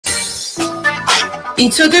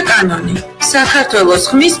იცოდე კანონი. საქართველოს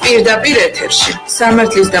ხმის პირდაპირ ეთერში.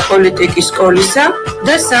 სამართლის და პოლიტიკის სკოლისა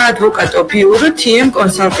და საადვოკატო ბიურო TM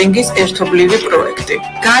კონსალტინგის ერთობლივი პროექტი.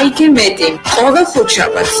 გაიგე მეტი. ყოველ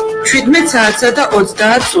ხუთშაბათს 17 საათსა და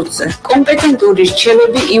 30 წუთზე. კომპეტენტური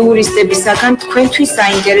რჩევები იურისტებისაგან თქვენთვის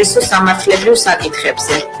საინტერესო სამართლებრივ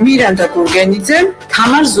საკითხებზე. მირანდა გურგენიძე,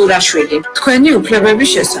 თამარ ზურაშვილი. თქვენი უფლებების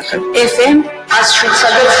შესახებ. FM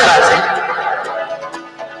 107.9-ზე.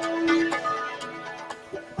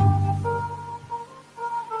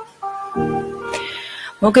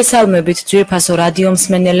 მოგესალმებით ძვირფასო რადიო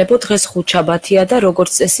მსმენელებო, დღეს ხუთშაბათია და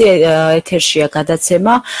როგორც წესი ეთერშია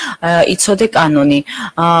გადაცემა იცოდე კანონი.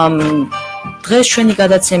 დღეს ჩვენი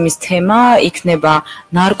გადაცემის თემა იქნება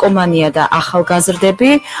ნარკომანია და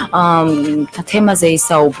ახალგაზრდები. თემაზე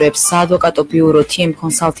ისაუბრებს საადვოკატო ბიურო TM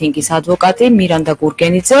კონსალტინგის ადვოკატი მირანდა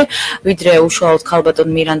გურგენიძე. ვიდრე უშუალოდ ქალბატონ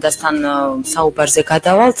მირანდასთან საუბარზე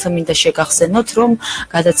გადავალთ, მინდა შეგახსენოთ, რომ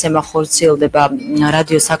გადაცემა ხორციელდება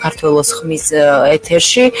რადიო საქართველოს ხმის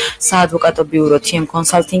ეთერში, საადვოკატო ბიურო TM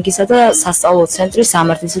კონსალტინგისა და სასწავლო ცენტრის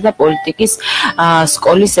სამართლისა და პოლიტიკის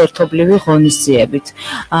სკოლის ერთობლივი ღონისძიებით.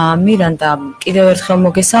 მირანდა, კიდევ ერთხელ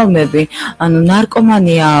მოგესალმები.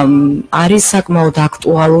 ნარკომანია არის საკმაოდ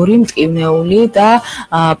აქტუალური, მტკივნეული და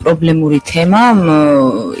პრობლემური თემა,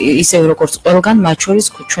 ისევ როგორც ყველგან, მათ შორის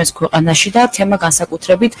ჩვენს ქვეყანაში და თემა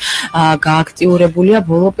განსაკუთრებით გააქტიურებულია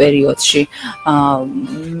ბოლო პერიოდში.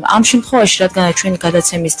 ამ შემთხვევაში, რადგან ჩვენი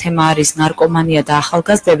გადაცემის თემა არის ნარკომანია და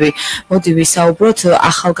ახალგაზრდები, მოდი ვისაუბროთ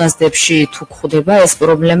ახალგაზრდებში თუ გვხვდება ეს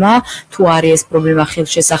პრობლემა, თუ არის ეს პრობლემა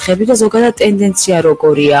ხელშესახები და ზოგადად ტენდენცია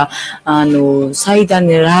როგორია, საიდან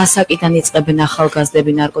რასაკიდან იწყებენ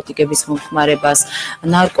ახალგაზრდები ნარკოტიკების მომხმარებას,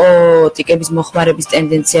 ნარკოტიკების მოხმარების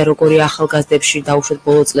ტენდენცია როგორია ახალგაზრდებში დაუშვათ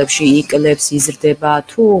ბოლო წლებში იკლებს, იზრდება,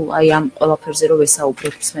 თუ აი ამ ყველაფერზე რო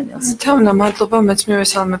ვესაუბრებ მსმენელს. თამნა, მადლობა, მეც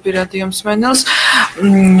მივესალმები რადიო მსმენელს.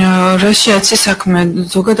 რაშიაცი საქმე,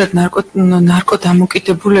 ზოგადად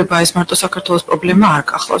ნარკოდამოკიდებულება ეს მარტო საქართველოს პრობლემა არ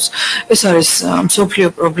გახლავს. ეს არის მსოფლიო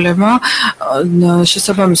პრობლემა.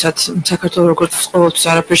 შესაბამისად, საქართველოს როგორც ყოველთვის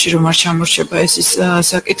არაფერში რომ არ ჩამორჩება ეს ის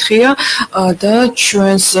საკითხია და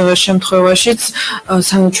ჩვენს შემთხვევაშიც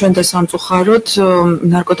ჩვენ და სამწუხაროდ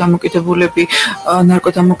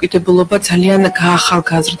ნარკოდამოკიდებულობა ძალიან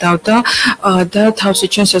გაახალგაზრდავდა და თავს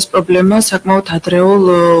იჩენს ეს პრობლემა საკმაოდ ადრეულ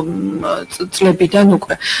წლებიდან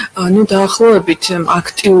უკვე. დაახლოებით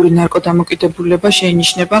აქტიური ნარკოდამოკიდებულება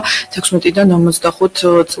შეინიშნება 16-დან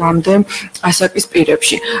 25 წლამდე ასაკის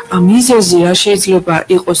პირებში. მიზეზი რა შეიძლება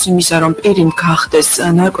იყოს იმისა, რომ პირი გახდეს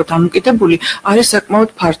ნარკოდამოკიდებული, არის საკმაოდ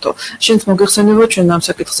ფართო. შენც მოგეხსენებოდა, ჩვენ ამ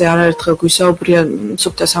საკითხზე არაერთხელ გვისაუბრია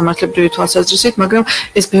სუფთა სამართლებრივი თვალსაზრისით, მაგრამ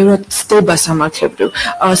ეს ბევრად ცდება სამართლებრივ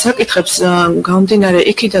საკითხებს გამომდინარე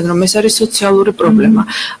იქიდან, რომ ეს არის სოციალური პრობლემა.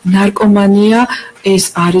 ნარკომანია ეს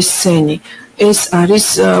არის სენი. ეს არის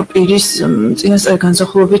პირის წინასწარ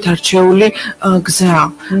განსახილვებით არჩეული გზა.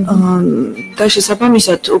 და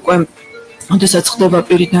შესაბამისად უკვე ოდესაც ხდება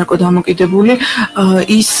პირი ნარკოდამოკიდებული,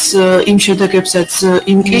 ის იმ შედეგებსაც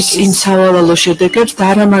იმკის, იმ სავალალო შედეგებს და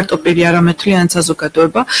არა მარტო პირი, არამედ მთლიანი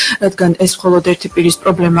საზოგადოება, რადგან ეს მხოლოდ ერთი პირის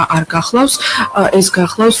პრობლემა არ გახლავს, ეს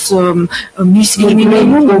გახლავს მის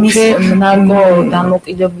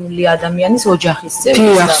ნარკოდამოკიდებული ადამიანის ოჯახის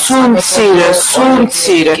წევრს.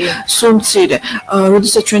 სულ მცირე.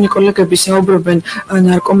 როდესაც ჩვენი კოლეგები საუბრობენ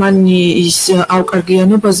ნარკომანიის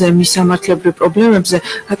ავკარგიანობაზე, მის სამართლებრივ პრობლემებზე,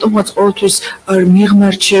 რატომღაც ყოველთვის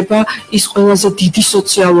მიღმარჩება ის ყველაზე დიდი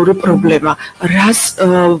სოციალური პრობლემა, რას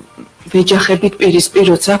ვეჯახებით პირისპირ,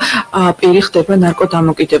 როცა პირი ხდება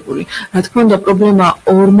ნარკოდამოკიდებული. რა თქმა უნდა, პრობლემა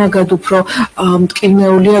ორმაგად უფრო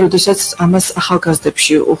მტკივნეულია, როდესაც ამას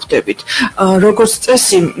ახალგაზრდებში უხდებით. როგორც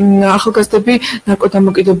წესი, ახალგაზრდები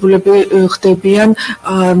ნარკოდამოკიდებულები ხდებიან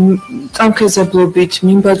წამქეზებლობით,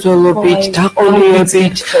 მიმბაძველობით,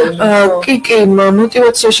 დაყოლიებით. კი,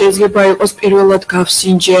 мотивация შეიძლება იყოს პირველად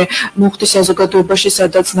გავსინჯე, მოხდი საზოგადოებაში,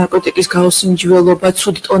 სადაც ნარკოტიკის გაუსინჯველობა,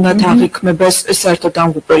 ცუდ ტონად აღიქმება, ეს საერთოდ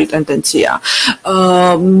ამგვარი ტენდენცია.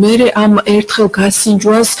 მე ამ ერთხელ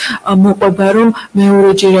გასინჯვას მოყვება, რომ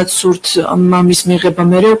მეორეჯერაც სურთ მამის მიღება,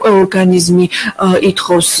 მე უკვე ორგანიზმი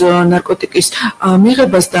ითხოვს ნარკოტიკის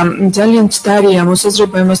მიღებას და ძალიან მცდარია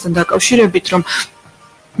მოსაზრება იმასთან დაკავშირებით, რომ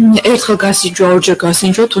ერთხელ გასინჯვა, ორჯერ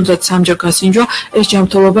გასინჯვა, თუნდაც სამჯერ გასინჯვა, ეს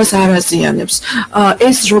ჯანმრთელობას არ აზიანებს.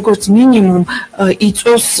 ეს როგორც მინიმუმ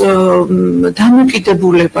იწვევს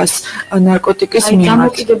დამოკიდებულებას ნარკოტიკის მიმართ.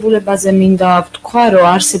 დამოკიდებულებაზე მინდა ვთქვა, რომ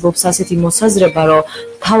არსებობს ასეთი მოსაზრება, რომ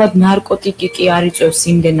თავად ნარკოტიკი კი არ იწვევს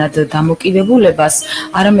იმდენად დამოკიდებულებას,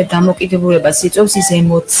 არამედ დამოკიდებულებას იწვევს ის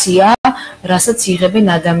ემოცია, რასაც იღებენ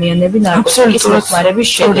ადამიანები ნარკოტიკის მოხმარების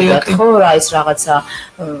შედეგად, ხო, რა ის რაღაცა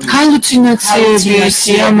ჰალუცინაციები,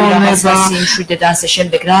 სიამოვნება, სიმშვიდე და ასე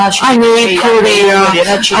შემდეგ რა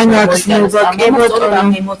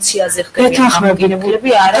ემოციაზე ხდება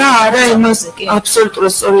არა იმას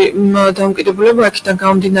აბსოლუტურად სწორი დამოკიდებულება აქედან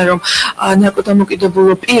გამომდინარე რომ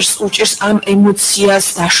ნარკოდამოკიდებულო პირს უჭირს ამ ემოციას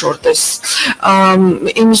დაშორდეს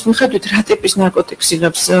იმის მიხედვით რა ტიპის ნარკოტიკს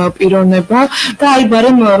იღებს პიროვნება და აი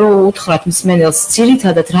ბარემ რომ უთხრათ მსმენელს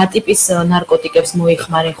ძირითადად რა ტიპის ნარკოტიკებს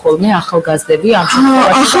მოიხმარენ ხოლმე ახალგაზრდები ამ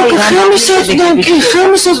შემთხვევაში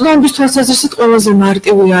ხელმისაწვდომობის თვალსაზრისით ყველაზე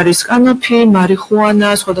მარტივი არის კანოფი, მარიხუანა,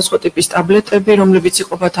 სხვადასხვა ტიპის ტაბლეტები, რომლებიც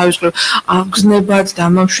იყოფა თავის მხრივ აღგზნებად,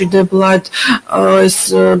 დამამშვიდებლად, ეს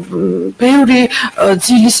ბევრი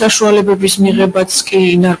ძილის საშუალებების მიღებაც კი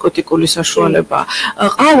ნარკოტიკული საშუალებაა.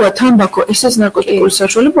 ყავა, თამბაქო, ესეც ნარკოტიკული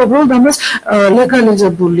საშუალება, უბრალოდ ამას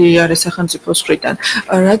ლეგალიზებული არის სახელმწიფოს მხრიდან.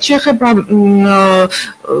 რაც შეეხება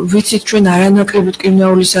ვიცით ჩვენ არანაკლები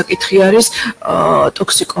კრიმინალური საკითხი არის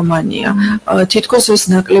ტოქსიკომანია. თითქოს ეს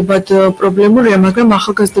ნაკლებად პრობლემურია, მაგრამ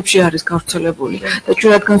ახალგაზრდებში არის გავრცელებული. და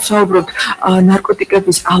ჩვენ რადგან ვსაუბრობთ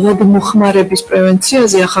ნარკოტიკების ავადმოხმარების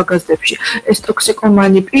პრევენციაზე ახალგაზრდებში, ეს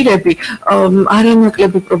ტოქსიკომანი პირები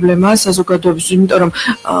არანაკლები პრობლემაა საზოგადოების, იმიტომ რომ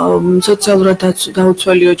სოციალურად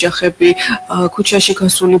დაუცველი ოჯახები, ქუჩაში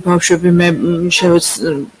გასული ბავშვები მე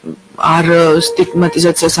არ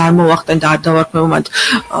სტიგმატიზაციას არ მოვახდენ და არ დავარქმევ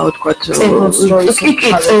ვთქვათ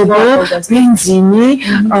წებო, ბენზინი,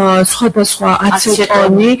 სხვადასხვა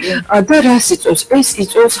აცეტონი და რას იწვევს? ეს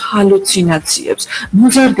იწვევს ჰალუცინაციებს.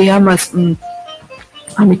 მოზარდი ამას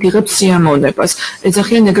ამით იღებს სიამოვნებას.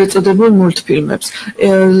 ეძახიან ეგრეთ წოდებულ მულტფილმებს.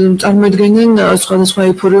 წარმოედგენენ სხვადასხვა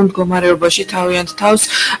ეიფორიულ მდგომარეობაში თავიანთ თავს,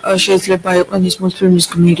 შეიძლება იყვნენ ის მულტფილმის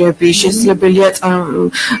გმირები, შესაძლებელია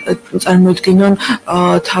წარმოედგინონ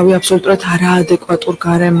თავი აბსოლუტურად არაადეკვატურ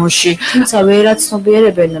გარემოში. თუმცა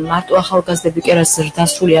ვერაცნობიერებენ მარტო ახალგაზრდები კი არა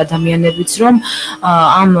ზრდასრული ადამიანებიც, რომ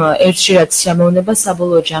ამ ერთშერად სიამოვნებას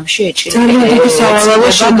საბოლოო ჯამში ეჭირება. ძალიან დიდი სავალალო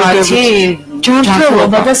შედეგები.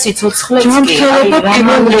 ჯანმრთელობა და სიცოცხლეც კი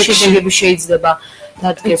შედეგები შეიძლება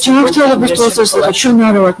დადგეს. ჯანმრთელობის თვალსაზრისით ჩვენ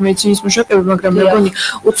არ ვართ მედიცინის მუშაკები, მაგრამ მე მგონი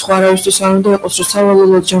უცხო არავისთვის არ უნდა იყოს, რომ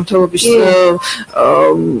სავალალოდ ჯანმრთელობის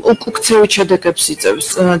უკუქცევი შედეგებს იწევს.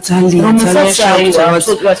 ძალიან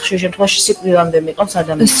შეუძლებელი. ხშირ შემთხვევაში სიკვდილამდე მიყავს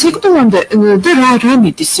ადამიანს. სიკვდილამდე და რა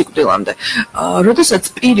მიდის სიკვდილამდე? როდესაც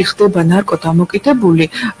პირი ხდება ნარკოდამოკიდებული,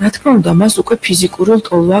 რა თქმა უნდა, მას უკვე ფიზიკური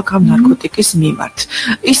ლტოლვა აქვს ამ ნარკოტიკის მიმართ.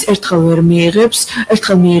 ის ერთხელ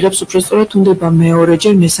მიიღებს, უფრო სწორად უნდება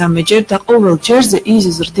მეორეჯერ, მესამეჯერ და ყოველ ჯერზე ის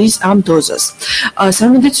ზრდის ამ დოზას.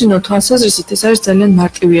 სამედიცინო თვალსაზრისით ეს არის ძალიან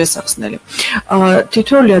მარტივი ასახსნელი.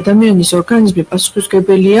 თითოეული ადამიანის ორგანიზმი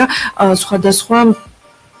პასუხისმგებელია სხვადასხვა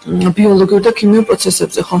ბიოლოგიურ და ქიმიურ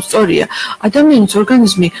პროცესებზე, ხომ სწორია. ადამიანის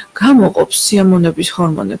ორგანიზმი გამოყოფს სიამოვნების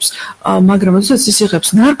ჰორმონებს, მაგრამ როდესაც ის იღებს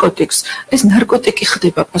ნარკოტიკს, ეს ნარკოტიკი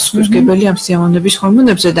ხდება პასუხისმგებელი ამ სიამოვნების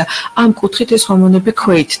ჰორმონებზე და ამ კუთხით ეს ჰორმონები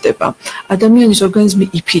ქვეითდება. ადამიანის ორგანიზმი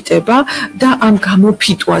იფიტება და ამ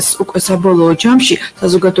გამოფიტვას უკვე საბოლოო ჯამში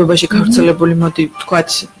საზოგადოებაში გავრცელებული, მოდი ვთქვათ,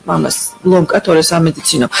 ამას ლომკა, თორე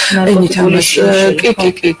სამედიცინო ენით ამას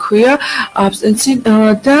კი ქვია, აბსტენცი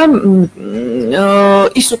და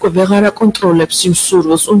ის უკვე ვეღარ აკონტროლებს იმ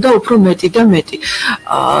სურვილს, უნდა უფრო მეტი და მეტი.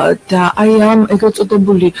 და აი ამ ეგრეთ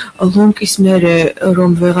წოდებული ლომკის მერე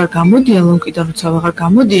რომ ვეღარ გამოდიან, ლომკიდან როცა ვეღარ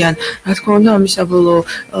გამოდიან, რა თქმა უნდა, ამის საბოლოო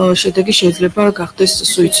შედეგი შეიძლება გახდეს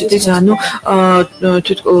სუიციდის, ანუ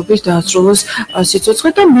თვითმკვლელობის დაასრულოს სიცოცხლე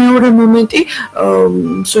და მეორე მომენტი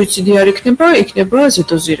სუიციდი არ იქნება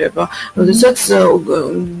ზედოზირება. როდესაც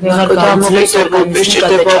ვეღარ გამომიწევს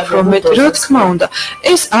შედება უფრო მეტი, რა თქმა უნდა.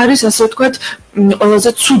 ეს არის ასე ვთქვათ ყველაზე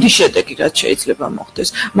ცუდი შედეგი, რაც შეიძლება მოხდეს,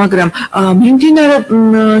 მაგრამ მიმდინარე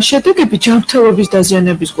შედეგები ჯანმრთელობის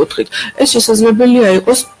დაზიანების კუთხით ეს შესაძლებელია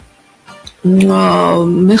იყოს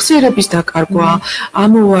მეხსიერების დაკარგვა,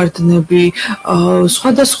 ამოვარდნები,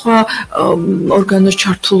 სხვადასხვა ორგანოს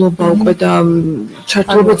ჩართულობა უკვე და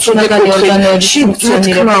ჩართულობა ორგანოებში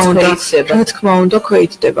რა თქმა უნდა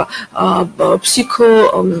ქვეითდება. ფსიქო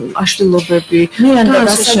აშლილობები და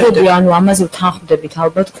დასადებები, ანუ ამაზე ვთანხმდებით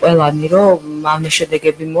ალბათ ყველანი, რომ ამ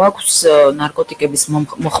შედეგები მოაქვს ნარკოტიკების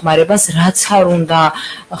მოხმარებას, რაც არ უნდა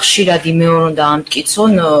ხშირად იმეორონ და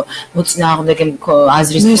ამტკიცონ მოწინააღმდეგე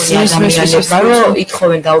აზრის მქონე ადამიანები. ადამიანებმა, რომ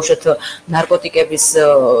ითხოვენ დაუშვათ ნარკოტიკების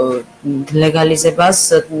ლეგალიზებას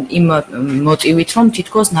იმ მოტივით, რომ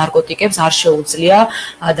თითქოს ნარკოტიკებს არ შეუძლია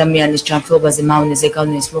ადამიანის ჯანმრთელობაზე მავნე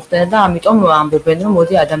ზეგავლენის მოხდენა და ამიტომ ამბობენ, რომ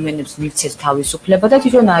მოდი ადამიანებს მივცეთ თავისუფლება და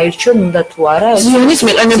თვითონ აირჩიონ უნდა თუ არა ზიანის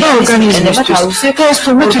მიყენება ორგანიზმისთვის.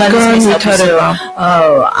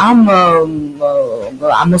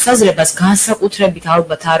 ამ მოსაზრებას განსაკუთრებით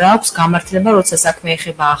ალბათ არ აქვს გამართლება, როცა საქმე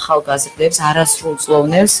ეხება ახალგაზრდებს,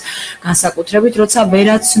 არასრულწლოვნებს, განსაკუთრებით, როცა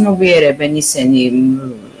ვერაცნობიერებენ ისინი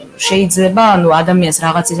შეიძლება ადამიანს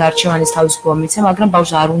რაღაცის არჩევანის თავისუფლება მიცემ, მაგრამ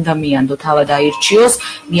ბავშვს არ უნდა მიანდო თავად აირჩიოს,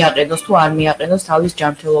 მიაყენოს თუ არ მიაყენოს თავის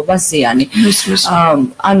ჯანმრთელობას ზიანი.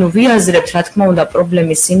 ვიაზრებთ, რა თქმა უნდა,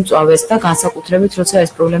 პრობლემის სიმწვავეს და განსაკუთრებით, როცა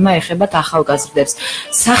ეს პრობლემა ეხებათ ახალგაზრდებს.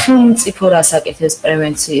 სახელმწიფო რას აკეთებს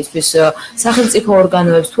პრევენციისთვის? სახელმწიფო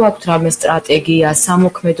ორგანოებს თუ აქვთ რამე სტრატეგია,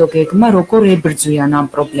 სამოქმედო გეგმა, როგორ ებრძვიან ამ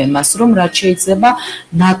პრობლემას, რომ რაც შეიძლება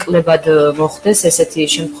ნაკლებად მოხდეს ესეთი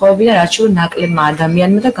შემთხვევები და რაც შეიძლება ნაკლებმა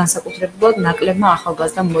ადამიანმა და განსაკუთრებულად ნაკლებმა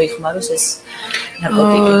ახალგაზრდამ მოიხმაროს ეს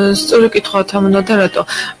ნარკოტიკი. სწორი კითხვაა თამარ და რატო?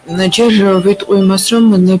 ჯერ ვიტყვი იმას, რომ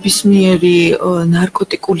ნებისმიერი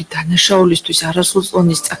ნარკოტიკული დანაშაულისთვის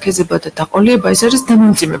არასრულწლოვნის წაქეზება და დაყოლება ეს არის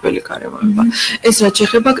დამამძიმებელი გარემოება. ეს რაც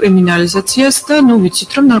ეხება კრიმინალიზაციას და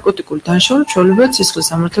ვიცით, რომ ნარკოტიკული დანაშაული ჩვეულებრივად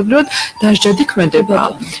სისხლისამართლებრივად დასჯადი ქმედება.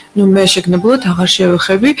 მე შეგნებულად აღარ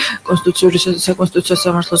შევეხები საკონსტიტუციო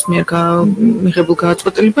სამართლოს მიერ მიღებულ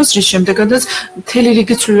გადაწყვეტილებას, რის შემდეგაც მთელი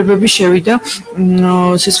რიგი ცვლილებები შევიდა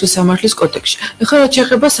სისხლისამართლის კოდექსში. ეხლა რაც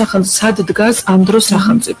ეხება სად დგას ამ დროს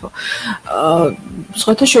სახელმწიფო.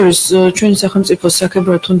 სხვათა შორის ჩვენი სახელმწიფოს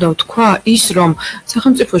საკებრად უნდა ვთქვა ის, რომ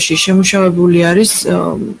სახელმწიფოში შემუშავებული არის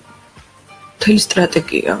მთელი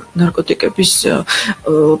სტრატეგია ნარკოტიკების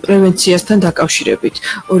პრევენციასთან დაკავშირებით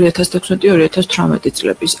 2016-2018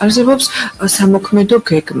 წლების. არსებობს სამოქმედო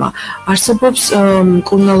გეგმა, არსებობს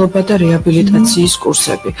მკურნალობა და რეაბილიტაციის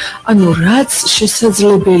კურსები. რაც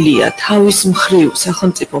შესაძლებელია თავის მხრივ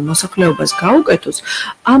სახელმწიფო მოსახლეობას გაუკეთოს,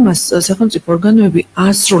 ამას სახელმწიფო ორგანოები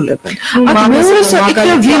ასრულებენ.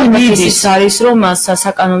 ის არის, რომ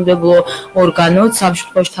საკანონმდებლო ორგანო ამ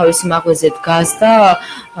შემთხვევაში თავისი მაღლეზე დგას და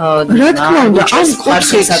რა თქმა უნდა, ამ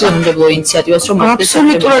კუთხით საკანონმდებლო ინიციატივას რომ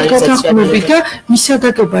აბსოლუტურად გათანხმებით და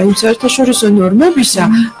მისადაგება იმ საერთაშორისო ნორმებისა,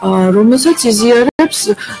 რომელსაც იზიარებს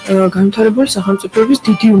განვითარებული სახელმწიფოების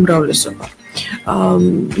დიდი უმრავლესობა.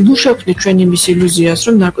 შევქმნით ჩვენ იმის ილუზიას,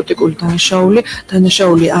 რომ ნარკოტიკული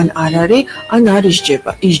დანაშაული ან არ არის, ან არ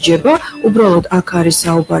ისჯება, უბრალოდ აქ არის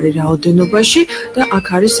საუბარი რაოდენობაში და აქ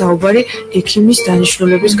არის საუბარი ექიმის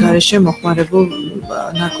დანიშნულების გარეშე მოხმარებულ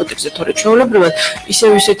ნარკოტიკზე. თორე ჩვეულებრივად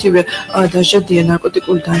ისეთივე დასჯადია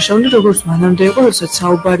ნარკოტიკული დანაშაული, როგორც მანამდე იყო, როდესაც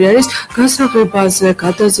საუბარი არის გასაღებაზე,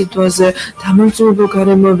 გადაზიდვაზე, დამამძიმებელ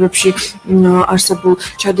გარემოებებში არსებულ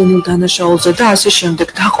ჩადენილ დანაშაულზე და ასე შემდეგ,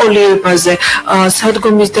 დაყოლიებაზე,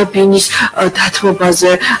 სადგომის და ბინის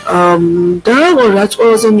დათმობაზე და რაც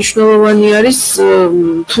ყველაზე მნიშვნელოვანი არის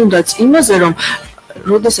თუნდაც იმაზე, რომ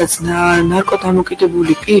როდესაც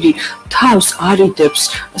ნარკოდამოკიდებული პირი თავს არიდებს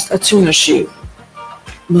სტაციონარში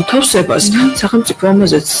მოთავსებას, სახელმწიფო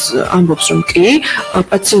ამაზეც ამბობს, რომ კი,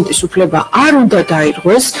 პაციენტის უფლება არ უნდა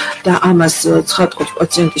დაირღვეს და ამას ცხადყოფს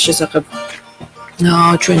პაციენტის შესახებ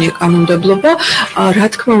ჩვენი კანონმდებლობა, რა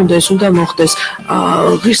თქმა უნდა, ეს უნდა მოხდეს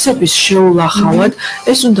ღირსების შეულახავად,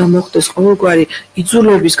 ეს უნდა მოხდეს ყოველგვარი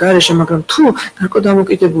იძულების გარეშე, მაგრამ თუ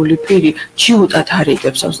ნარკოდამოკიდებული პირი ჩიუტად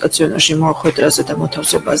არიდებს ამ სტაციონარში მოახვედრაზე და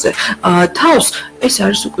მოთავსებაზე თავს, ეს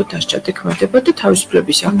არის უკვე დასჯადი ქმედება და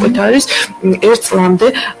თავისუფლების აღკვეთა არის 1 წლამდე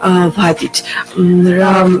ვადით.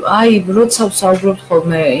 როცა ვსაუბრობთ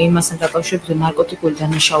ხოლმე იმასთან დაკავშირებით, ნარკოტიკული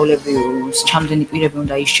დანაშაულების ჩამდენი პირები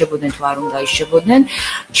უნდა ისჯებოდნენ თუ არ უნდა ისჯებოდნენ,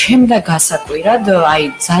 ჩემდა გასაკვირად,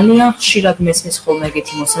 ძალიან ხშირად მესმის ხოლმე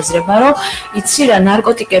ეგეთი მოსაზრება, რომ იცი რა,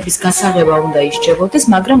 ნარკოტიკების გასაღება უნდა ისჯებოდეს,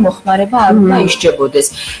 მაგრამ მოხმარება არ უნდა ისჯებოდეს.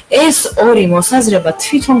 ეს ორი მოსაზრება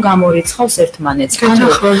თვითონ გამორიცხავს ერთმანეთს.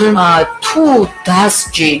 თუ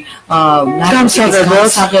დასჯი ნარკოტიკის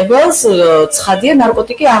გასაღებელს, ცხადია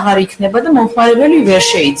ნარკოტიკი აღარ იქნება და მომხმარებელი ვერ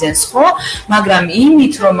შეიძენს, ხო? მაგრამ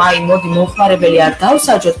იმით, რომ მოდი მომხმარებელი არ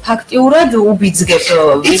დავსაჯოთ, ფაქტიურად უბიძგებს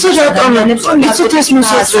იცით ეს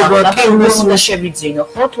მოსაზრება უნდა შევიძინო,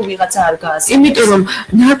 ხო? თუ ვიღაცა არ გაასწრებს. იმიტომ რომ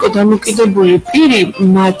ნარკოდამოკიდებული პირი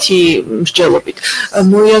მათი მსჯელობით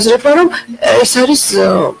მოიაზრება, რომ ეს არის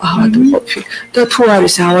ავადმყოფი და თუ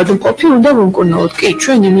არის ავადმყოფი, უნდა მომკურნალოთ. კი,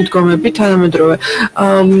 ჩვენი მიდგომები თანამედროვე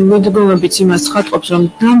მედრომებიც იმას ხატყობს, რომ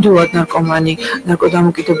ნამდვილად ნარკომანი,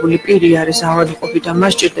 ნარკოდამოკიდებული პირი არის ავადმყოფი და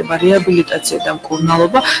მას სჭირდება რეაბილიტაცია და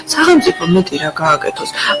მკურნალობა, სახელმწიფო მეტი რა გააკეთოს.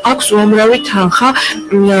 აქვს უამრავი თანხა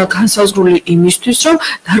განსაზღვრული იმისთვის, რომ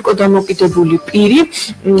ნარკოდამოკიდებული პირი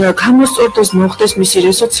გამოსწორდეს, მოხდეს მისი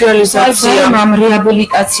რესოციალიზაცია, ამ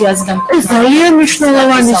რეაბილიტაციაზე და ძალიან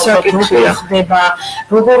მნიშვნელოვანი საკითხია. ხდება,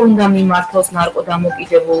 როგორ უნდა მიმართოს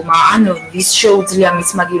ნარკოდამოკიდებულმა, ან ვის შეუძლია მის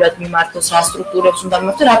მაგირად მიმართოს, რა სტრუქტურებს უნდა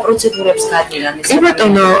მიმართოს, რა პროცედურებს გადიან ეს. კი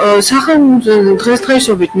ბატონო,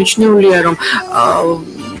 დღესდღეობით მიჩნეულია, რომ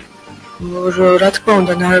რა თქმა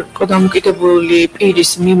უნდა ნარკოდამოკიდებული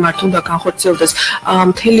პირის მიმართ უნდა განხორციელდეს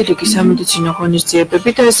მთელი რიგი სამედიცინო ღონისძიებები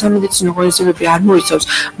და ეს სამედიცინო ღონისძიებები არ მოიცავს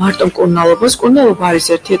მარტო მკურნალობას. მკურნალობა არის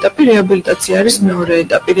ერთი ეტაპი, რეაბილიტაცია არის მეორე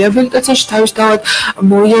ეტაპი. რეაბილიტაციაში თავისთავად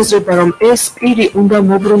მოიაზრება, რომ ეს პირი უნდა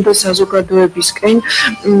მობრუნდეს საზოგადოებისკენ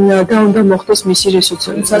და უნდა მოხდეს მისი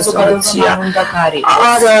რესოციალიზაცია.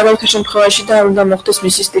 არა, რათა შემთხვევაში და უნდა მოხდეს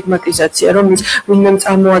მისი სტიგმატიზაცია, რომ ვინმე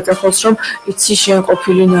წამოაძახოს, რომ იცი შენ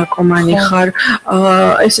ყოფილი ნარკომანი ხარ,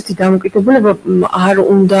 ესეთი დამოკიდებულება არ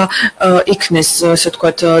უნდა იქნეს, ასე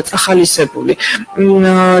ვთქვათ, წახალისებული.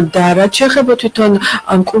 და რაც შეეხება თვითონ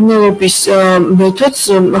მკურნალობის მეთოდს,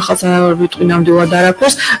 ახალ ვიტყვი ნამდვილად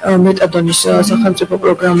არაფერს, მეტადონის სახელმწიფო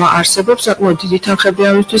პროგრამა არსებობს, საკმაოდ დიდი თანხები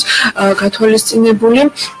ამისთვის გათვალისწინებული.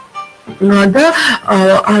 და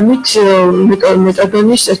ამით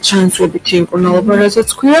მეტადონის ჩანსვებითი მკურნალობა, რასაც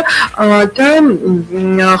ქვია, და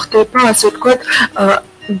ხდება, ასე ვთქვათ,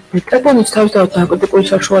 მეტადონის თავისთავად ნარკოტიკული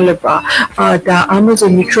საშუალებაა და ამაზე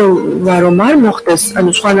მიჩვევა რომ არ მოხდეს,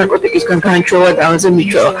 ანუ სხვა ნარკოტიკისგან განჩვევა და ამაზე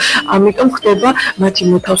მიჩვევა. ამიტომ ხდება მათი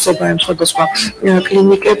მოთავსება ამ სხვადასხვა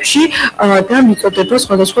კლინიკებში და მიწოდება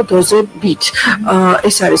სხვადასხვა დოზებით.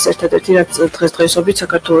 ეს არის ერთადერთი, რაც დღესდღეობით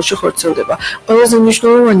საქართველოში ხორციელდება. ყველაზე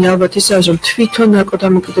მნიშვნელოვანი ალბათ ისაა, რომ თვითონ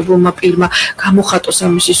ნარკოდამოკიდებულმა პირმა გამოხატოს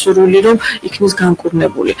ამისი სურვილი, რომ იქნეს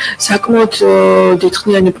განკურნებული. საკმაოდ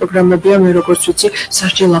დიდხნიანი პროგრამებია, მე როგორც ვიცი,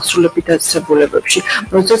 სასჯელ აღსრულებით დაწესებულებებში,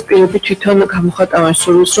 როდესაც პირები თვითონ გამოხატავენ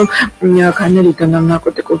სურვილს, რომ განერიდონ ამ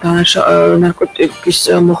ნარკოტიკის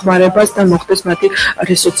მოხმარებას და მოხდეს მათი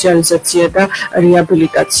რესოციალიზაცია და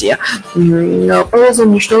რეაბილიტაცია. ყველაზე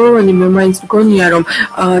მნიშვნელოვანი მე მაინც მგონია, რომ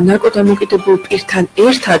ნარკოდამოკიდებულ პირთან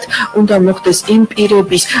ერთად უნდა მოხდეს იმ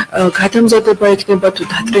პირების გადამზადება იქნება თუ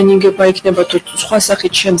დატრენინგება იქნება თუ სხვა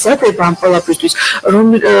სახით შემზადება ამ ყველაფრისთვის, რომ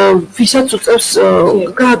ვისაც უწევს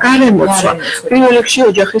გარემოცვა. პირველ რიგში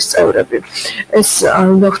ოჯახის წევრები. ეს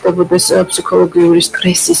უნდა ხდებოდეს ფსიქოლოგიური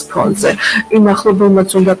სტრესის ფონზე. იმ ახლობელმაც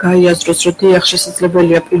უნდა გაიაზროს, რომ დიახ,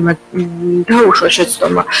 შესაძლებელია პირმა დაუშვა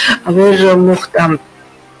შეცდომა, ვერ მოხდა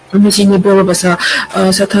მიზინებელობა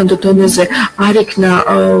სათანადო დონეზე არ იქნა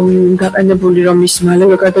დაყენებული, რომ ის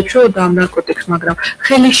მალევე გადაჩვეოდა ამ ნარკოტიკს, მაგრამ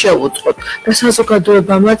ხელი შეუწყოთ და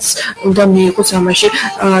საზოგადოებამაც უნდა მიიღოს ამაში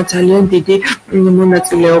ძალიან დიდი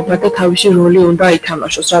მონაწილეობა და თავისი როლი უნდა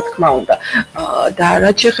ითამაშოს, რა თქმა უნდა. და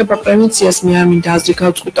რაც შეეხება პრევენციას, მე არ მინდა აზრი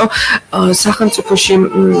გავწყვიტო, სახელმწიფოში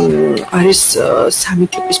არის სამი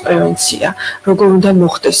ტიპის პრევენცია, როგორ უნდა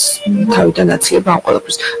მოხდეს თავიდან აცილება ამ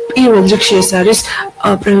ყველაფერს. პირველ რიგში ეს არის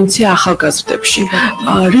პრევენცია ახალგაზრდებში.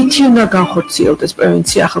 რითი უნდა განხორციელდეს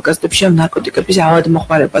პრევენცია ახალგაზრდებში ამ ნარკოტიკების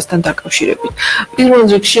ავადმოხმარებასთან დაკავშირებით? პირველ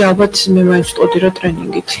რიგში ალბათ მე მაინც ვიტყოდი, რომ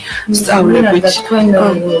ტრენინგით, სწავლებით. თქვენ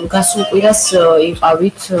გასულ კვირას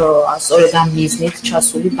იყავით სწორედ ამ მიზნით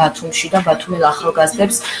ჩასული ბათუმში და ბათუმელ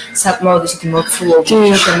ახალგაზრდებს საკმაოდ ისეთი მოცულობითი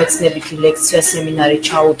შემეცნებითი ლექცია, სემინარი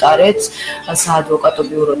ჩაუტარეთ საადვოკატო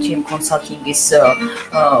ბიურო თიმ კონსალტინგის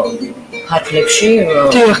ფარგლებში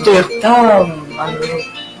და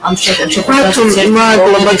ამ შეხვედრაში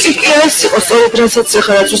მადლობა. კი ეს იყო სწორედ რასაც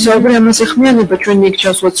ახლა რაც ვისაუბრე, ამაზე ხმიანება ჩვენი იქ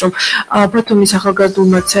ჩასვაც, რომ ბათუმის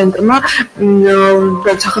ახალგაზრდულმა ცენტრმა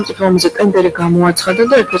და სახელმწიფო ამაზე ტენდერი გამოაცხადა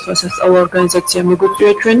და ერთ-ერთმა სასწავლო ორგანიზაციამ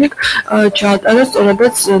მიგუწია ჩვენი ჩაატარა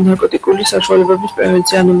სწორედაც ნარკოტიკული საშუალებების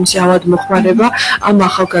პრევენცია, ანუ მისი ავადმოხმარება ამ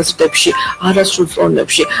ახალგაზრდებში,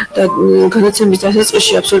 არასრულწლოვნებში და გადაცემის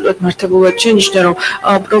დასაწყისში აბსოლუტურად მართებულად შენიშნა, რომ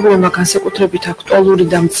პრობლემა განსაკუთრებით აქტუალური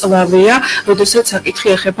და მწვავეა, როდესაც საკითხი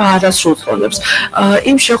ეხება არასრულწლოვნებს.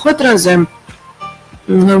 იმ შეხვედრაზე,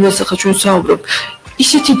 რომელსაც ახლა ჩვენ საუბრობთ,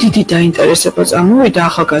 ისეთი დიდი დაინტერესება წამოვიდა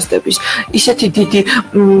ახალგაზრდების, ისეთი დიდი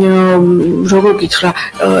როგორ გითხრა,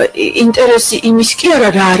 ინტერესი იმის კი არა,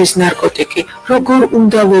 რა არის ნარკოტიკი, როგორ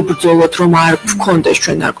უნდა ვებრძოლოთ, რომ არ ვქონდეს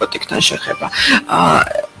ჩვენ ნარკოტიკთან შეხება.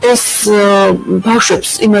 ეს ბავშვებს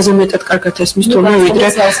იმაზე მეტად კარგად ესმის თურმე, ვიდრე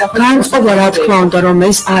განწყობა, რა თქმა უნდა, რომ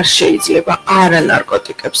ეს არ შეიძლება, არა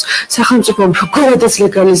ნარკოტიკებს. სახელმწიფომ როგორაც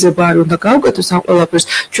ლეგალიზება არ უნდა გაუკეთოს ამ ყველაფერს,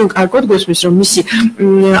 ჩვენ კარგად გვესმის, რომ მისი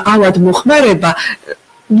ავადმოხმარება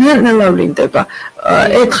ნელ-ნელა ვლინდება.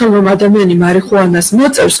 ერთხელ რომ ადამიანი მარიხუანას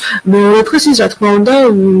მოწევს, მეორე დღეს ის რა თქმა უნდა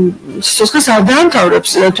სიცოცხლეს არ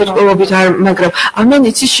დაამთავრებს თვითმკვლელობით, მაგრამ ამან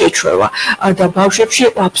იცის შეჩვევა და ბავშვებში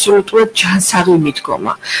აბსოლუტურად ჯანსაღი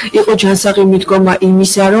მიდგომა. იყო ჯანსაღი მიდგომა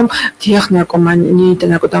იმისა, რომ დიახ ნარკომანი და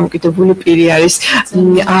ნარკოდამოკიდებული პირი არის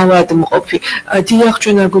ავადმყოფი. დიახ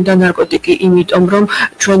ჩვენ არ გვინდა ნარკოტიკი, იმიტომ რომ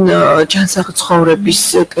ჩვენ ჯანსაღი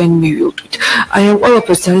ცხოვრებისკენ მივივდით. აი ამ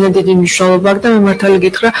ყველაფერს ძალიან დიდი მნიშვნელობა აქვს და მე მართალი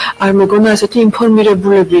გითხრა, არ მეგონა ასეთი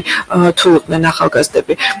ინფორმირებულები თუ იყვნენ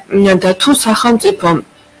ახალგაზრდები და თუ სახელმწიფო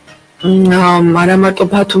არა მარტო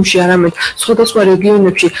ბათუმში, არამედ სხვადასხვა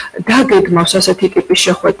რეგიონებში დაგეგმავს ასეთი ტიპის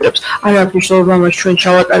შეხვედრებს. არ აქვს მნიშვნელობა მას ჩვენ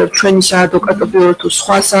ჩავატარებთ ჩვენი საადვოკატო ბიურო თუ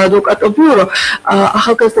სხვა საადვოკატო ბიურო,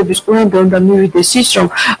 ახალგაზრდების ყურამდე უნდა მივიდეს ის, რომ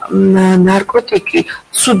ნარკოტიკი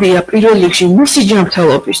ცუდია პირველ რიგში მისი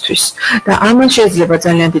ჯანმრთელობისთვის და ამან შეიძლება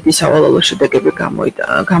ძალიან დიდი სავალალო შედეგები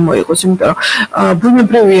გამოიღოს, იმიტომ რომ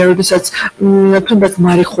ბუნებრივია, როდესაც თუნდაც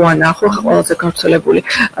მარიხუანა ხო ყველაზე გავრცელებული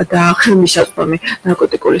და ხელმისაწვდომი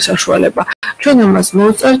ნარკოტიკული საშუალება. ჩვენ ამას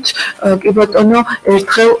მოვწერთ, კი ბატონო,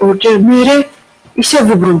 ერთხელ, ორჯერ, მერე ისევ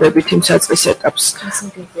ვუბრუნდებით იმ საწყის ეტაპს.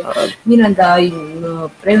 მირანდა,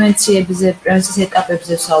 პრევენციის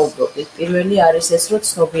ეტაპებზე საუბრობთ. პირველი არის ეს, რომ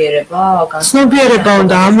ცნობიერება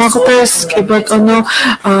უნდა ამაღლდეს, კი ბატონო,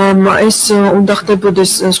 ეს უნდა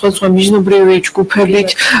ხდებოდეს სხვადასხვა მიზნობრივი ჯგუფებით.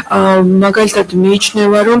 მაგალითად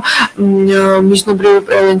მიიჩნევა, რომ მიზნობრივი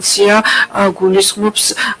პრევენცია გულისხმობს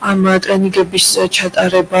ამ ტრენინგების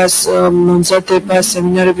ჩატარებას, მონზადებას,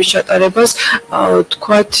 სემინარების ჩატარებას,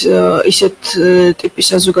 თქვათ ისეთ ტიპის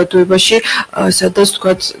საზოგადოებაში, სადაც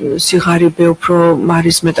თქვათ სიღარიბე უფრო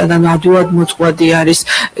არის მეტად, ანუ ადვილად მოწყვლადი არის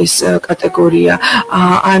ეს კატეგორია.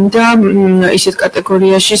 ან და ისეთ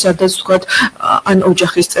კატეგორიაში, სადაც თქვათ ან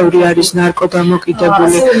ოჯახის წევრი არის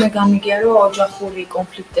ნარკოდამოკიდებული. ასევე მე გამიგია, რომ ოჯახური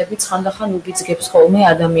კონფლიქტები ხანდახან უბიძგებს ხოლმე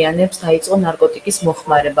ადამიანებს დაიწყო ნარკოტიკის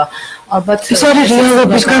მოხმარება. ალბათ ეს არის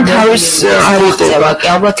რეალობისგან თავის არიდება.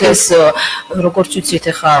 ალბათ ეს როგორც ვიცით,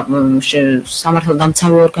 ახლა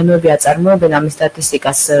სამართალდამცავი ორგანოები აწარმოებენ ამ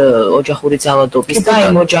სტატისტიკას ოჯახური ძალადობის და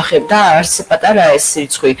იმ ოჯახებ და არც პატარა ეს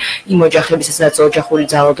რიცხვი იმ ოჯახების, სადაც ოჯახური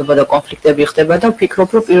ძალადობა და კონფლიქტები ხდება და ვფიქრობ,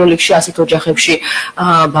 რომ პირველ რიგში ასეთ ოჯახებში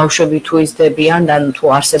ბავშვები თუ იზრდებიან და თუ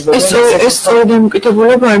არსებობენ ეს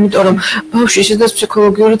სწორდამოკიდებულება, იმიტომ რომ ბავშვი ისედაც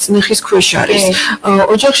ფსიქოლოგიური წნეხის ქვეშ არის.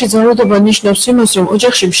 ოჯახში ძალადობა ნიშნავს იმას, რომ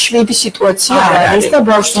ოჯახში მშვიდი სიტუაცია არ არის და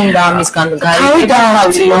ბავშვს უნდა ამისგან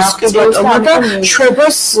გაიწვიოს და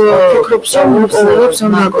შვებას ფიქრობს, რომ მოყოლებს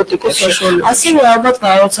ამ ნარკოტიკოს საშუალებას. ასევე ალბათ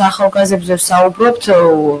როცა ახალგაზრდებზე საუბრობთ,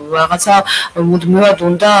 რაღაცა მუდმივად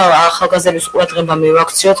უნდა ახალგაზრდების ყურადღება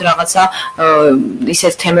მივაქციოთ რაღაცა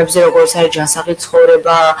ისეთ თემებზე, როგორც არის ჯანსაღი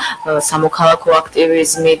ცხოვრება, სამოქალაქო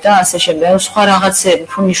აქტივიზმი და ასე შემდეგ. სხვა რაღაცები,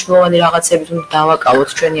 მნიშვნელოვანი რაღაცები უნდა დავაკავოთ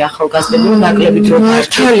ჩვენი ახალგაზრდები, ნაკლებით რო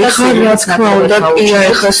მართალი ხარ, რა თქმა უნდა,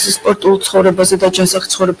 ეხლა სპორტულ ცხოვრებაზე და ჯანსაღი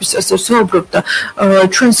ცხოვრების წესზე საუბრობ და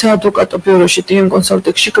ჩვენ საადვოკატო ბიუროში TM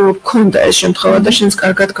კონსალტინგში გვქონდა ეს შემთხვევა და შენს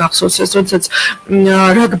კარგად გახსოვს ეს, როდესაც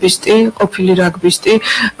რაგბისტი, ყოფილი რაგბისტი,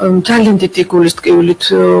 ძალიან დიდი გულის ტკივილით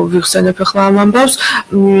ვიხსენებ ახლა ამ ამბავს,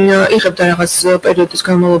 იღებდა რაღაც პერიოდის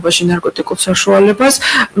განმავლობაში ნარკოტიკულ საშუალებას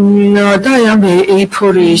და ამ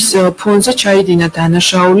ეიფორიის ფონზე ჩაიდინა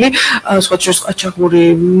დანაშაული, სხვა შორის ყაჩაღური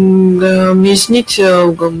მიზნით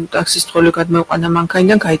ტაქსის თხოვლი გადმოყვანა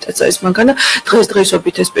მანქანიდან, გაიტაცა ეს მანქანა,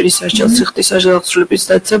 დღესდღეობით ეს პირი სასჯელს იხდის სასჯელსრულების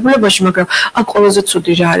დაწესებულებაში, მაგრამ აქ ყველაზე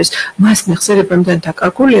ცუდი რა არის, მას მეხსიერებამდე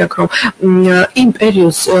დაკარგული აქვს, რომ იმ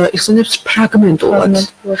პერიოდს იხსენებს ფრაგმენტულად.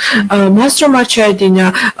 მას რომ არ ჩაედინა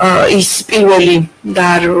ის პირველი და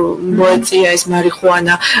არ მოეწია ეს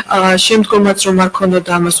მარიხუანა, შემდგომაც რომ არ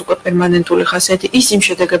ქონოდა ამას უკვე პერმანენტული ხასიათი, ის იმ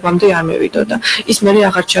შედეგებამდე არ მევიდოდა. ის მერე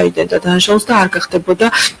აღარ ჩაიდინდა დანაშაულს და არ გახდებოდა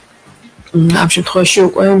ამ შემთხვევაში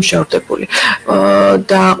უკვე მშევრდებული.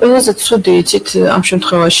 და ყველაზე ცუდი იცით ამ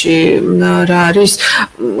შემთხვევაში რა არის,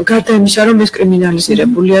 გარდა იმისა, რომ ეს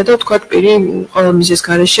კრიმინალიზირებულია და თქვათ პირი ყოველ მიზეზის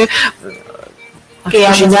გარეშე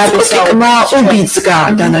ნარკოტიკმა უბიძგა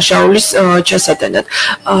დანაშაულის ჩასატანად.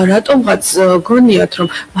 რატომღაც გონიათ, რომ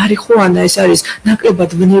მარიხუანა ეს არის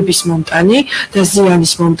ნაკლებად ვნების მომტანი და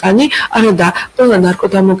ზიანის მომტანი, არადა ყველა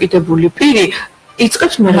ნარკოდამოკიდებული პირი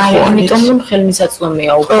იწყებს მარიხუანით. იმიტომ რომ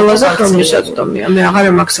ხელმისაწვდომია ყველაზე ხელმისაწვდომია. მე აღარ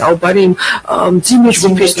მაქვს საუბარი იმ მძიმე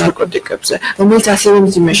ჯგუფის ნარკოტიკებზე, რომელიც ასევე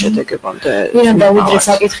მძიმე შედეგებამდე. მირანდა, ვიდრე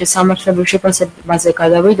საკითხი სამართლებრივ შეფასებაზე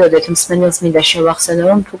გადავიდოდეთ, მსმენელს მინდა შევახსენო,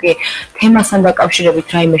 რომ თუ კი თემასთან დაკავშირებით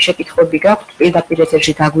რაიმე შეკითხვები გაქვთ, პირდაპირ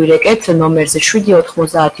ეთერში დაგვირეკეთ ნომერზე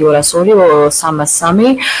 792-203-303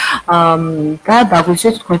 და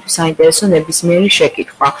დაგვიშვით თქვენთვის საინტერესო ნებისმიერი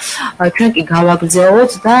შეკითხვა. ჩვენ კი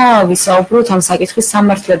გავაგრძელოთ და ვისაუბროთ ამ საკითხზე საკითხის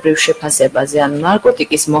სამართლებრივ შეფასებაზე, ანუ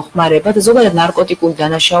ნარკოტიკის მოხმარება და ზოგადად ნარკოტიკული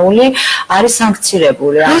დანაშაული არის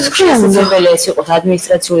სანქცირებული. შესაძლებელია ეს იყოს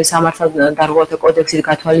ადმინისტრაციული სამართალდარღვევათა კოდექსით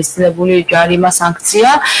გათვალისწინებული ჯარიმა სანქცია,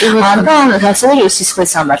 და ასევე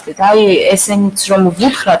სისხლის სამართლით. აი ესენიც რომ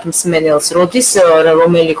ვუთხრათ მსმენელს, როდის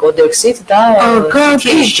რომელი კოდექსით და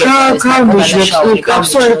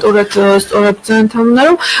აბსოლუტურად სწორად ძანთამნა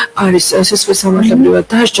რომ არის სისხლის სამართლებრივად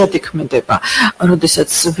დასჯად იქმნება, როდესაც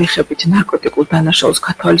ვიხებით ნარკოტიკულ დანაშაულს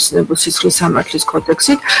გათვალისწინებულ სისხლის სამართლის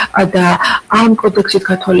კოდექსით და ამ კოდექსით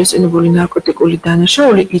გათვალისწინებული ნარკოტიკული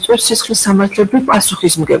დანაშაული იწვევს სისხლის სამართლებრივ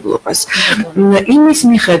პასუხისმგებლობას. იმის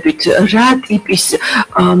მიხედვით რა ტიპის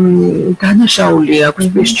დანაშაული აქვს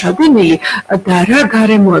პირს ჩადენილი და რა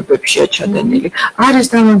გარემოებებშია ჩადენილი. არის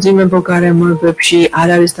დამამძიმებელ გარემოებებში, არ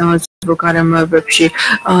არის დამამძიმებელ გარემოებებში,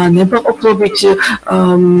 ნებაყოფლობით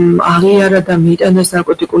აღიარა და მიიტანეს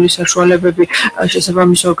ნარკოტიკული საშუალებები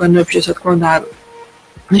შესაბამის ორგანოებში, ასე თქმა უნდა,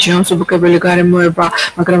 შეუმსუბუქებელი გარემოება,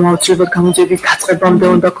 მაგრამ აუცილებლად გამოძიების დაწყებამდე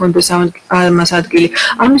უნდა კონდეს ამას ადგილი.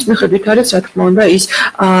 ამის მიხედვით არის, რა თქმა უნდა, ის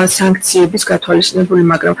სანქციების გათვალისწინებული,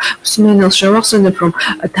 მაგრამ მსმენელს შევახსენებ, რომ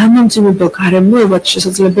დამამძიმებელ გარემოებად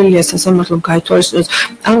შესაძლებელია სასამართლომ გაითვალისწინოს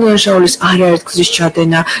ამ დანაშაულის არაერთგზის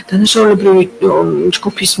ჩადენა, დანაშაულებრივი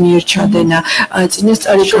ჯგუფის მიერ ჩადენა,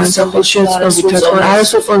 წინასწარი განსახილვის შეცნობით,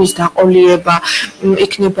 არასოწონის დაყოლიება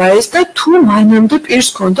იქნება ეს და თუ მანამდე პირს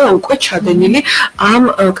ჰქონდა უკვე ჩადენილი ამ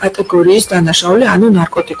კატეგორიის დანაშაული, ანუ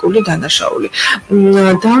ნარკოტიკული დანაშაული.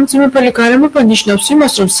 დამამძიმებელი გარემოება ნიშნავს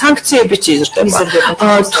იმას, რომ სანქციებიც იზრდება.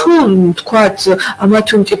 თუ თქვათ, ამა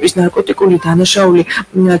თუ იმ ტიპის ნარკოტიკული დანაშაული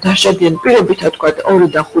დასჯადიან პირობითა თქვათ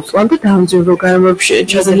 2 და 5 წლამდე, დამამძიმებელ გარემოებში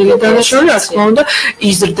ჩადენილი დანაშაული, რა თქმა უნდა,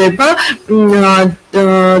 იზრდება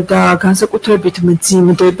და განსაკუთრებით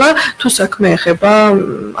მძიმდება, თუ საქმე ეხება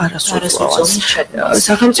არასრულწლოვანს.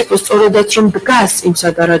 სახელმწიფო სწორედაც რომ დგას იმ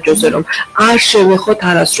სადარაჯოზე, რომ არ შევეხოთ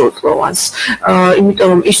არასრულწლოვანს, იმიტომ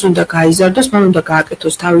რომ ის უნდა გაიზარდოს, მან უნდა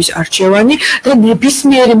გააკეთოს თავის არჩევანი და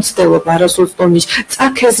ნებისმიერი მცდელობა არასრულწლოვნის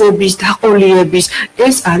წაქეზების, დაყოლიების,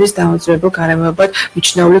 ეს არის დამამძიმებელ გარემოებად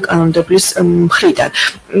მიჩნეული კანონმდებლის მხრიდან.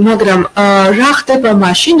 მაგრამ რა ხდება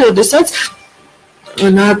მაშინ, როდესაც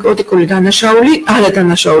ნარკოტიკული დანაშაული,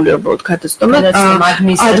 არადანაშაული უბრალოდ გადაცდომა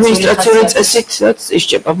ადმინისტრაციული წესითაც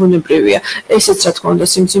ისჯება, ბუნებრივია. ესეც რა თქმა უნდა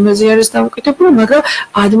სიმძიმეზე არის დამოკიდებული, მაგრამ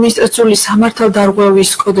ადმინისტრაციული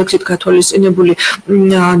სამართალდარღვევის კოდექსით გათვალისწინებული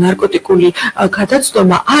ნარკოტიკული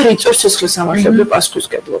გადაცდომა არ იწვევს სისხლის სამართლებრივ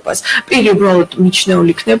პასუხისმგებლობას. პირი უბრალოდ მიჩნეულ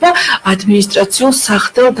იქნება ადმინისტრაციულ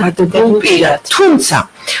სახდელ დადებულ პირად. თუმცა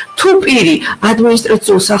თუ პირი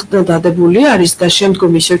ადმინისტრაციულ სახდელ დადებული არის და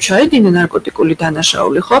შემდგომ ისევ ჩაედინა ნარკოტიკული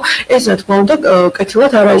დანაშაული, ხო? ეს რა თქმა უნდა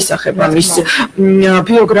კეთილად არ აისახება მის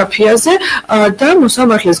ბიოგრაფიაზე და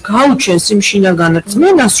მოსამართლეს გაუჩენს იმ შინაგან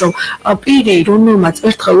რწმენას, რომ პირი, რომელმაც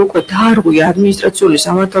ერთხელ უკვე დაარღვია ადმინისტრაციული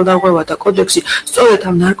სამართალდარღვევათა კოდექსი სწორედ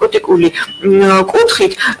ამ ნარკოტიკული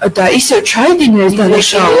კუთხით და ისევ ჩაედინა ეს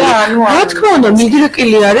დანაშაული, რა თქმა უნდა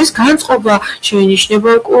მიდრეკილი არის, განწყობა შეინიშნება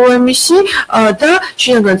ეკუემისი და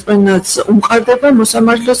შინაგან რწმენაც უმყარდება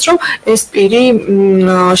მოსამართლეს, რომ ეს პირი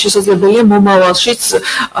შესაძლებელია მომავალშიც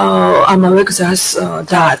ამავე გზას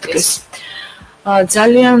დაადგეს.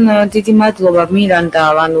 ძალიან დიდი მადლობა მირანდა,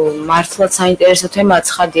 ანუ მართლაც საინტერესო თემა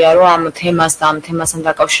ცხადია, რომ ამ თემას და ამ თემასთან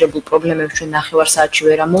დაკავშირებულ პრობლემებს ჩვენ ნახევარსაათში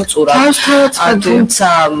ვერ ამოვწურავთ. თუმცა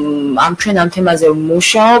ჩვენ ამ თემაზე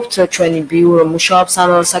ვმუშაობთ, ჩვენი ბიურო მუშაობს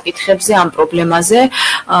ამ საკითხებზე, ამ პრობლემაზე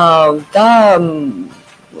და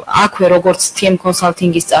აქვე როგორც TM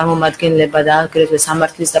კონსალტინგის წარმომადგენლებმა და აგრეთვე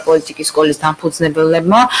სამართლის და პოლიტიკის სკოლის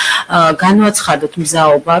დამფუძნებელებმა განვაცხადოთ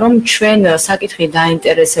მზაობა, რომ ჩვენ საკითხი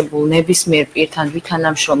დაინტერესებულ ნებისმიერ პირთან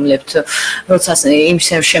ვითანამშრომლებთ, როცა იმ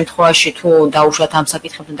შემთხვევაში თუ დაუშვათ ამ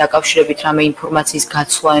საკითხებთან დაკავშირებით რამე ინფორმაციის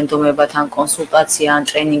გაცვლა, ენდომება, თან კონსულტაცია, ან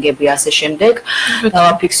ტრენინგები ასე შემდეგ,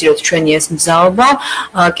 დავაფიქსიროთ ჩვენი ეს მზაობა.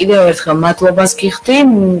 კიდევ ერთხელ მადლობას გიხდი.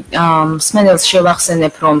 მსმენელს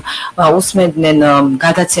შევახსენებ, რომ უსმენდნენ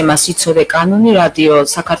გადაცემას იცოდე კანონი რადიო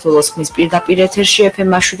საქართველოს ხმის პირდაპირ ეთერში FM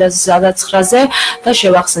 709-ზე და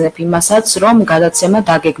შევახსენებ იმასაც, რომ გადაცემა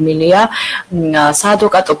დაგეგმილია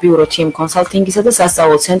საადვოკატო ბიურო TM კონსალტინგისა და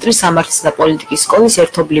სასწავლო ცენტრის სამართლისა და პოლიტიკის სკოლის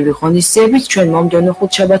ერთობლივი ღონისძიებით. ჩვენ მომდევნო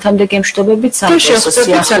ხუთშაბათამდე გემშვიდობებით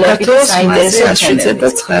საქართველოს საინტერესო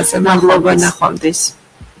 709-ზე. მადლობა, ნახვამდის.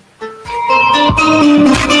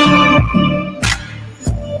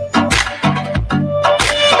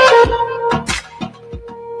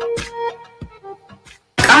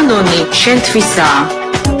 კანონი შენთვისაა.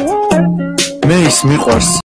 მე ის მიყვარს.